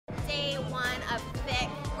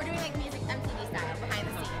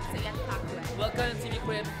done TV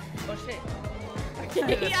crib. Oh shit.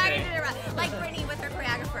 Yeah, I did it right. Like Brittany with her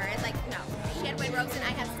choreographer. It's like, no. She had Wade Robes and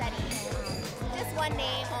I have CEDDY. Just one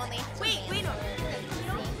name only. Wait, no.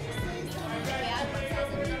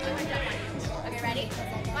 Okay, ready?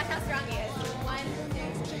 Watch how strong he is. 1,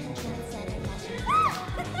 2.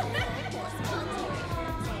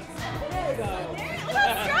 There you go. Look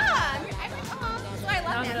how strong. I'm like, oh, so I love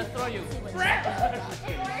him. I'm gonna throw you. You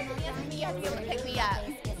have to be able to pick me up.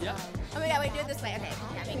 Yeah. Oh my god, wait, do it this way. Okay.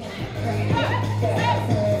 Yeah, make it.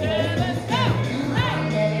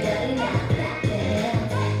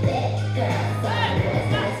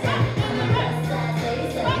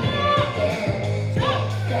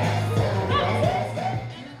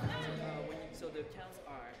 So the counts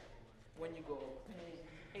are when you go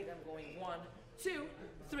 8, I'm going 1, 2,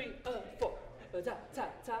 3, 4. Tap,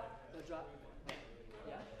 tap, tap, drop.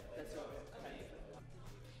 Yeah, that's right.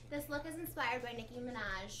 This look is inspired by Nicki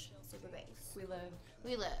Minaj. Super bass. We live.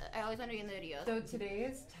 We live. I always wonder in the video. So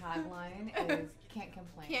today's tagline is can't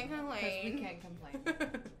complain. Can't complain. Because we can't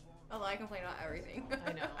complain. Although I complain about everything.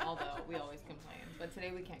 I know, although we always complain. But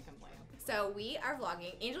today we can't complain. So we are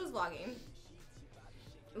vlogging. Angel's vlogging.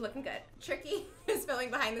 Looking good. Tricky is filming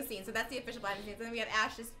behind the scenes. So that's the official behind the scenes. And then we have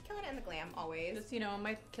Ash just killing it in the glam always. Just, you know,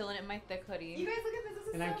 killing it in my thick hoodie. You guys look at this. This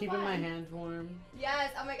is And so I'm keeping fun. my hands warm.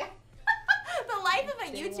 Yes. Oh my god. The life of a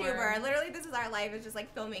Stay YouTuber. warm. Literally, this is our life. It's just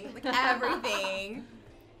like filming like everything.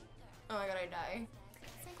 Oh my god, I die.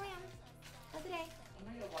 So glam. How's the day?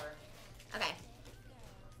 Okay.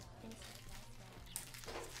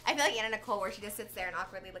 I feel like Anna Nicole where she just sits there and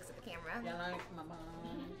awkwardly looks at the camera. Yeah, like my mom.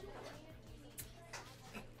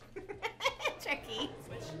 Tricky.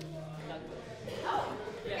 Oh,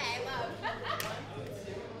 okay, love.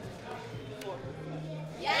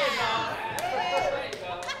 Yeah. There you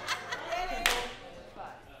go. 5,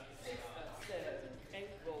 6, 7, 8,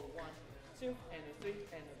 roll 1, 2, and a 3,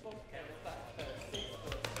 and a 4, and a 5, 6,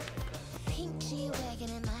 4. Pink G-Wagon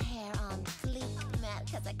in my hair on fleek. Mad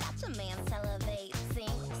cause I got your man salivating.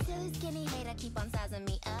 Silly skinny hater keep on sizing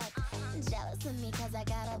me up. Jealous of me cause I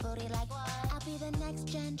got a booty like I'll be the next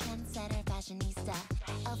gen trendsetter fashionista.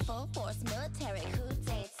 A full force military coup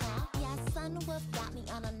d'etat. Yeah, Sunwolf got me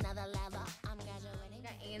on another level. I'm graduating.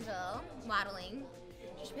 Got Angel modeling.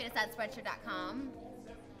 TrishaPaytasYoutube.com.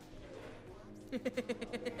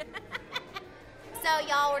 So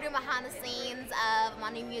y'all, we're doing behind the scenes of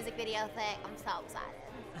my new music video thing. I'm so excited.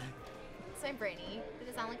 So I'm Brittany. Does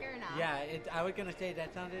it sound like her or not? Yeah, I was gonna say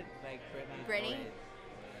that sounded like Brittany. Brittany?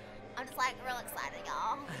 I'm just like real excited,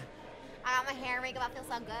 y'all. I got my hair and makeup. I feel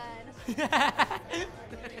so good.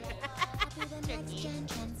 I'll be the next gen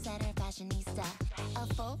trendsetter fashionista. A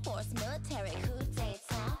full force military coup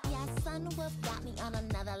d'etat. Yeah, Sunwolf got me on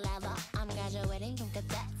another level. I'm graduating from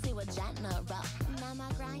cadet to a general. Now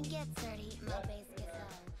my grind gets dirty, my bass gets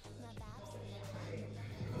low. My vibes.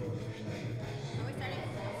 Are we starting?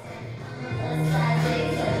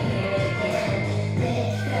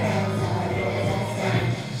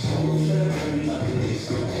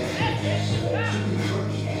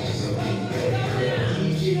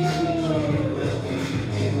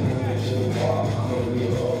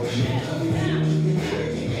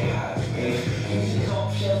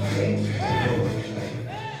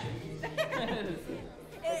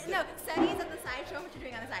 No, Sunny's at the side. Show them what you're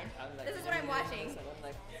doing on the side. This is what I'm watching. So I'm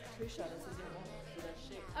like, Trisha, this is your mom. Do that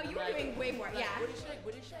shake. Oh, you were I'm like, doing way more. like, Yeah. Booty shake,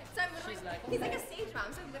 booty shake. So I'm literally, She's like, he's like a stage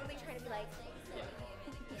mom, so I'm literally trying to be like,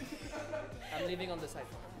 I'm leaving on the side.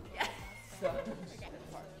 yeah. So.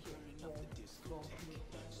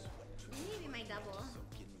 You need to be my double.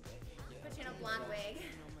 Put you in a blonde wig.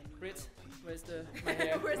 Brit, where's my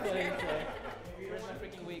hair? Where's the hair? Where's my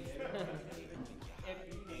freaking wig?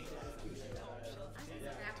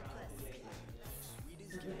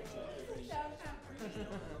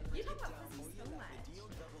 You talk about pussy so much. That's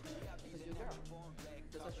your girl.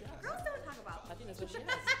 That's what she has. Girls don't talk about. I think that's what she has.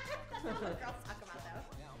 That's not what girls talk about though.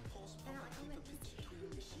 They're not like, oh my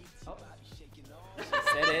Oh. She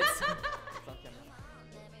said it. It's on camera.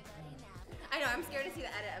 I know, I'm scared to see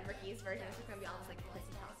the edit of Ricky's version. It's gonna be almost like pussy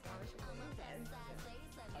talk. So I'm just like, okay.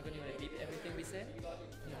 I'm gonna repeat everything we said.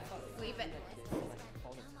 Leave it.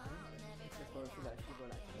 All the time. Before we like, we go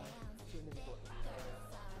like 1, 2, and then we go.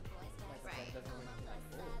 Right.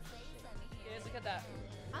 Yes, look at that.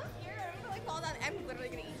 I'm scared. I'm gonna like fall down. I'm literally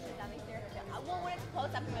gonna eat shit down the stairs. Well, when it's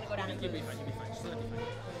close up, I'm gonna go down. You'll be fine. You'll be fine. She's gonna be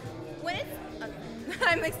fine. When it's, okay.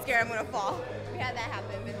 I'm like scared I'm gonna fall. We had that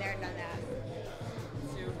happen. Been there, done that.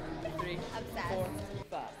 2, 3, Obsessed. 4,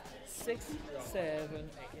 5, 6, 7,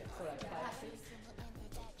 8. Yeah, so like 5, 6.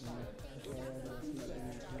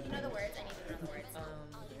 You know the words? I need to know the words.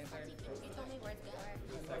 You told me words before.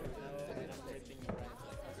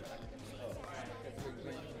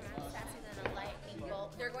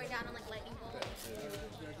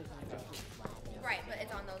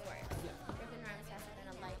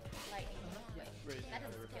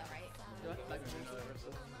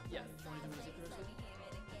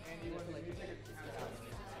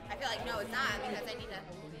 I feel like no, it's not because I need to.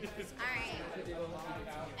 All right.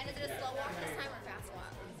 And is it a slow walk this time or a fast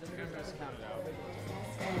walk?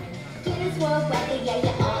 Guinness World Record, yeah, you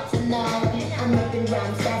ought to know. I'm ripping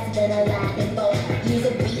rhymes faster than a lightning bolt. Use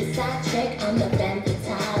a B-side trick, I'm the femme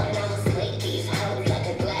fatale. And I'ma slay these hoes like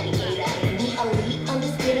a gladiator. The elite,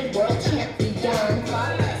 undisputed world champion.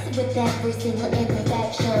 Flawless with every single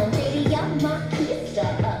imperfection. Baby, I'm my key,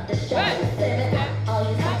 start up the show. All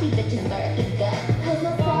you happy bitches learn to go. Cause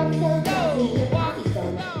my song's so dizzy, your body's so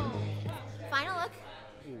low. Final look.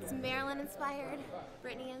 It's Marilyn inspired,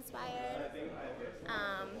 Britney inspired,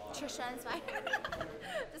 Trisha inspired.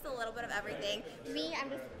 Just a little bit of everything. Me, I'm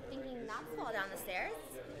just thinking not to fall down the stairs.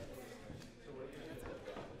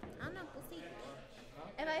 I don't know, we'll see.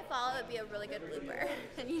 If I fall, it would be a really good blooper,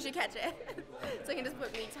 and you should catch it. So I can just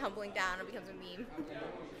put me tumbling down, it becomes a meme.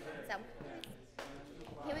 So,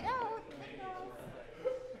 here we go.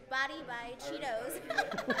 Body by Cheetos.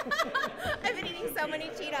 I've been eating so many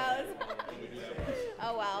Cheetos.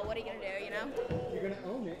 Oh well, what are you gonna do, you know? You're gonna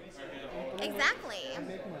own it. Exactly. And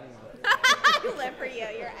make money on it. I live for you,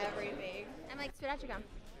 you're everything. I'm like, spit out your gum.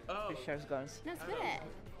 Oh. Shares guns. No, spit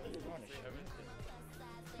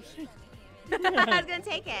it. I was gonna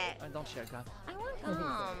take it. Don't share gum. I want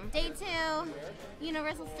gum. Day 2,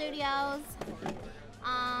 Universal Studios.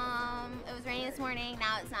 It was raining this morning,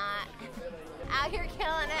 now it's not. Out here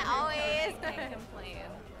killing it, always. Can't complain.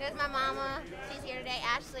 There's my mama. She's here today.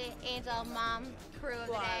 Ashley, Angel, mom, crew of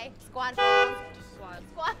the day. Squad falls.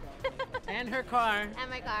 Squad. And her car. And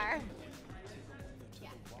my car. Yeah.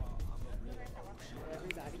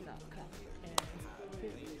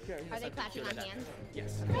 Are they clapping on hands?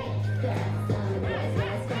 Yes.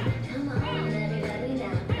 Come on, everybody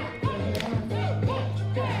now.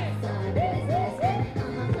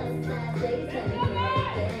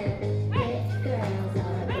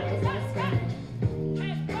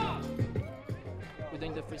 We're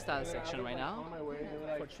doing the freestyle section right now.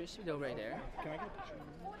 For Trish, we go right there. Can I get a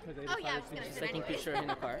picture? Oh yeah, I was gonna She's sit taking anyway. picture in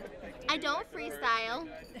the car. I don't freestyle.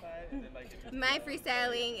 My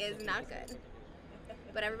freestyling is not good.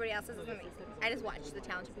 But everybody else's is amazing. I just watch the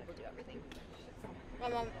talented people do everything. My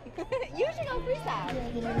mom, you should go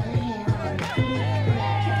freestyle.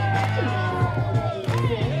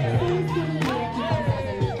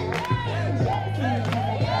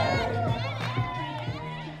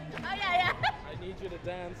 Oh yeah. I need you to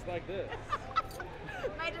dance like this.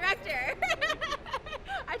 My director.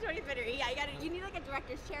 I told you better. Yeah, you need like a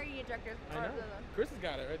director's chair. You need a director's. I know. Chris has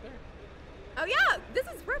got it right there. Oh yeah, this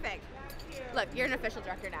is perfect. Look, you're an official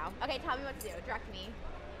director now. Okay, tell me what to do. Direct me.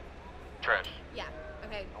 Trish, Yeah.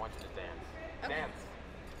 Okay. I want you to dance. Okay. Dance.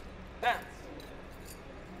 Dance.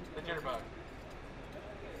 The jitterbug.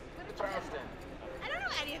 The Charleston. I don't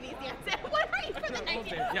know any of these dances. What are you from the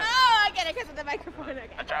 19? yeah. Oh, I get it because of the microphone. Okay.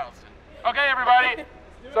 The Charleston. Okay, everybody.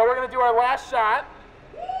 So we're gonna do our last shot.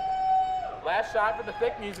 Last shot for the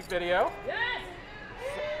thick music video. Yes!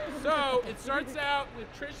 So it starts out with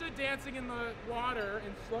Trisha dancing in the water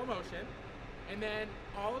in slow motion, and then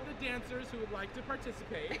all of the dancers who would like to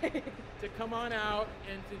participate to come on out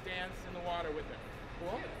and to dance in the water with her.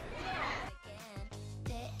 Cool?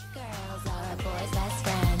 Girls are a boy's best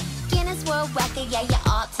friend. Guinness World Record, yeah, you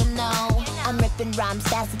ought to know. I'm ripping rhymes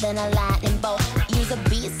faster than a lightning bolt. Use a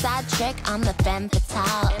B-side trick, I'm the femme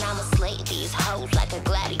fatale. And I'ma slay these hoes like a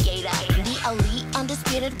gladiator. The elite,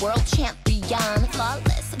 undisputed world champion.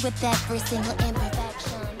 Flawless with every single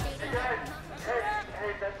imperfection.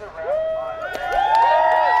 Hey, that's a wrap.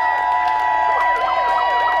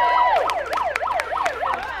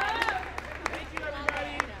 Thank you,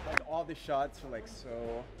 everybody. Like all the shots are like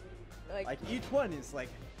so. Like each one is like.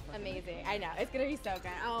 Amazing. I know. It's going to be so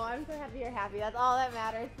good. Oh, I'm so happy you're happy. That's all that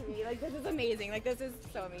matters to me. Like, this is amazing. Like, this is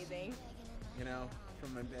so amazing. You know,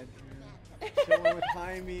 from my bedroom, chilling with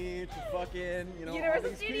Jaime to fucking, you know, Universal all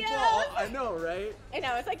these Studios. people. I know, right? I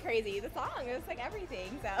know. It's like crazy. The song is like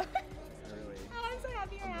everything. So, Really. oh, I'm so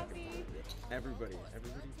happy you're happy. Everybody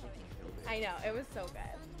fucking killed it. I know. It was so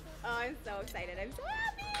good. Oh, I'm so excited. I'm so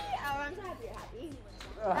happy. Oh, I'm so happy you're happy.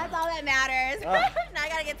 That's all that matters. Now I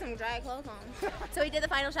gotta get some dry clothes on. So we did the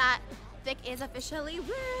final shot. Vic is officially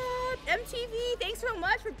ripped. MTV, thanks so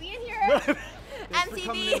much for being here. Thanks for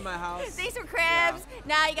coming into my house. Thanks for cribs.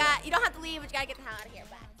 Now you don't have to leave, but you gotta get the hell out of here.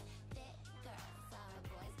 Bye.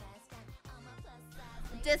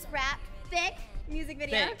 Just rap. Vic. Music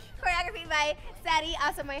video. Vic. Choreography by CEDDY,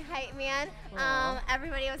 also my hype man.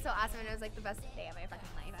 Everybody was so awesome and it was like the best day of my fucking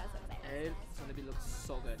life. I was so excited. It's gonna be look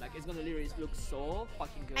so good. Like it's gonna literally look so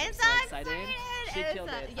fucking good. I'm so so excited. excited. She It was killed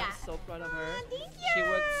so- it. yeah. I'm so proud of her. Thank She you.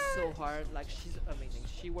 worked so hard. Like she's amazing.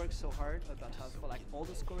 she worked so hard about how for like all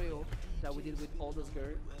those choreo that we did with all those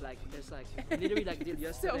girls. Like it's like literally like did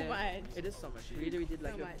yesterday. So much. It is so much. We literally did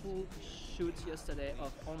like So a much. full shoot yesterday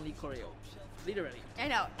of only choreo. Literally. I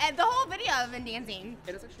know. And the whole video I've been dancing.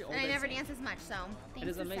 It is actually all And I never dancing. dance as much, so thanks It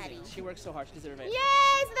is to amazing. CEDDY. She works so hard. She deserves it.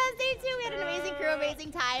 Yes, that's day 2. We had an amazing crew,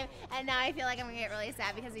 amazing time, and now I feel like I'm gonna get really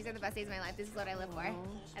sad because these are the best days of my life. This is what I live for.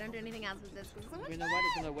 I don't do anything else with this. It's so much You know fun. what?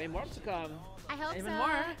 There's gonna way more to come. I hope Even so.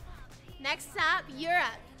 more. Next stop,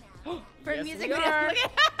 Europe. For Yes, music we videos. are.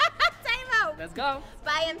 Time out. Let's go.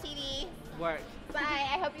 Bye, MTV. Work. Bye.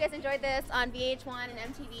 I hope you guys enjoyed this on VH1 and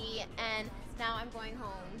MTV, and now I'm going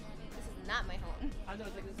home. This is not my home. I'm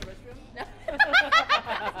gonna take this to the restroom. No.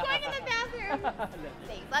 Going in the bathroom.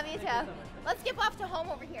 Thanks. Love you too. Let's skip off to home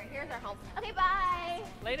over here. Here's our home. Okay, bye.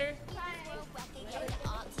 Later.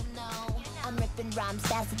 I'm ripping rhymes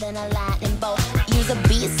faster than a lightning bolt. Use a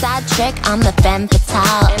B-side trick, I'm the femme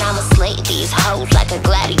fatale. And I'ma slay these hoes like a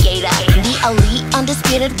gladiator. The elite,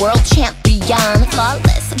 undisputed world champion.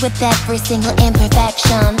 Flawless with every single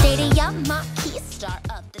imperfection. CEDDY, I'm my key star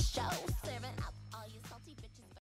of the show.